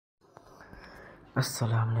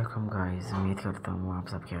अस्सलाम वालेकुम गाइस, उम्मीद करता हूँ आप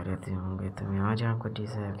सब खैरियत से होंगे। तो मैं आज आपको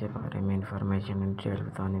जिस ऐप के बारे में इंफॉर्मेशन डिटेल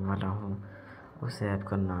बताने वाला हूँ, उस ऐप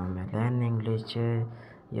का नाम है लर्न इंग्लिश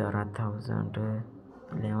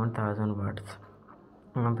 11,000 वाट्स।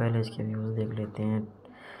 हम पहले इसके व्यूज़ देख लेते हैं।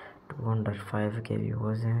 205 के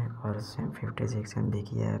व्यूज़ हैं और 56 MB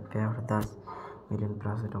की ऐप है और 10 मिलियन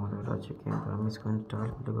प्लस डाउनलोड हो चुके हैं। तो हम इसको इंस्टॉल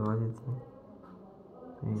लगवा देते हैं,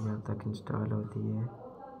 ये जब तक इंस्टॉल होती है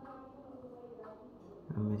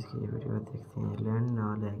हम इसकी वीडियो देखते हैं। Learn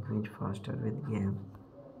now language faster with game,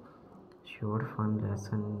 short fun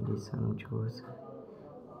lesson, listen choose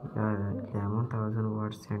 11,000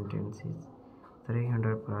 word sentences,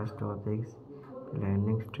 300 plus topics,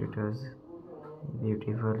 learning status,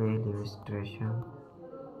 beautiful illustration,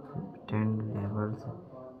 10 levels,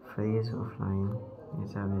 freeze offline. ये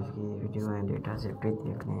सब इसकी वीडियो है। डेटा सेफ्टी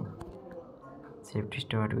देख लें। Safety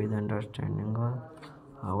start with understanding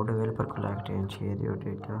how developer collect and share your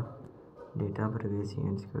data. Data privacy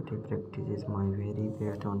and security practices may vary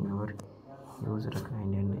based on your user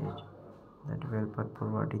kind and age. The developer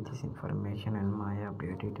provided this information and may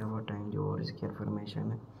update it over time. जो और इसकी information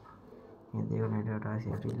है ये देखने data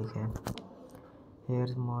safety लिखा है।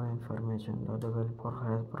 Here's more information the developer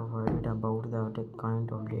has provided about the kind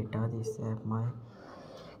of data this app may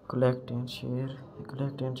collect and share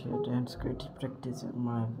and security practices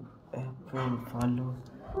my app and follow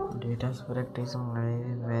data practice may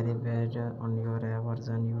vary based on your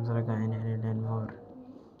version, user guide and more.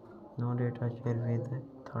 No data share with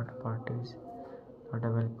third parties. The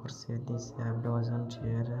developer said this app doesn't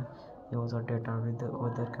share user data with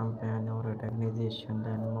other company or organization.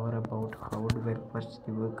 Learn more about how developers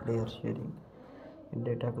do clear sharing.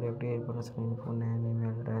 Data collected personal info, name,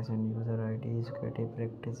 email address and user ID, security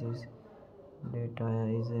practices. Data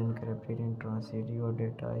is encrypted in transit. Your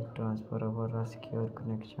data is transferred over a secure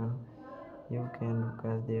connection. You can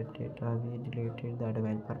request that data be deleted. The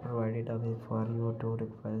developer provided a way for you to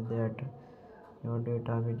request that your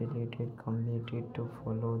data be deleted. Committed to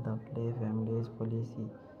follow the Play Family's policy.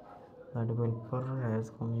 The developer has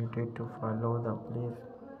committed to follow the Play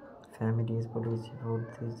Family's policy for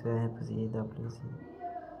this app. See the policy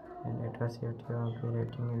and data safety of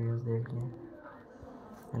rating reviews देख लें।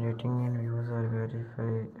 Rating and views are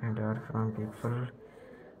verified and are from people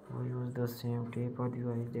who use the same type of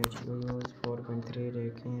device that you use। 4.3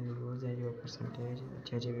 rating and views है जो percentage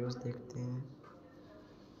अच्छे views देखते हैं।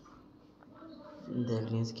 देख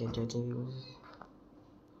लें इसके अच्छे व्यूज़।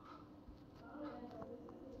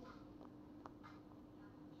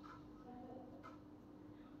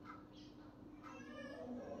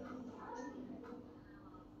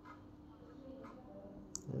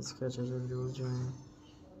 इसके अच्छे व्यूज़ जो हैं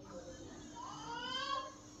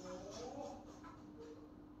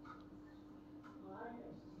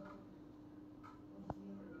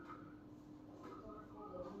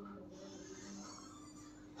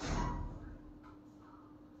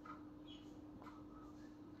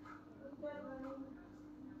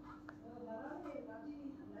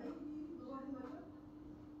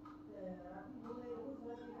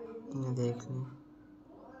ये देख लें।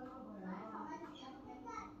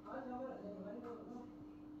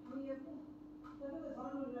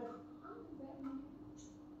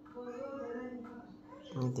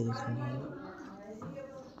 ये देख लें,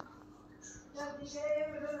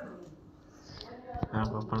 आप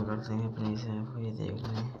ओपन करते हैं अपने से आप ये देख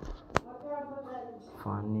लें।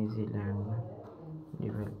 फन न्यूजीलैंड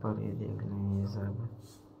डेवलपर ये देख लें। ये सब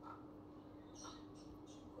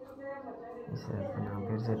इस ऐप का नाम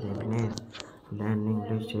फिर से देख लें। Learn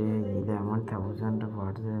English 11,000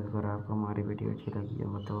 words. अगर आपको हमारी वीडियो अच्छी लगी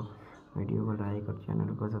हो तो वीडियो को लाइक और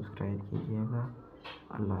चैनल को सब्सक्राइब कीजिएगा।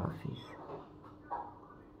 अल्लाह हाफिज़।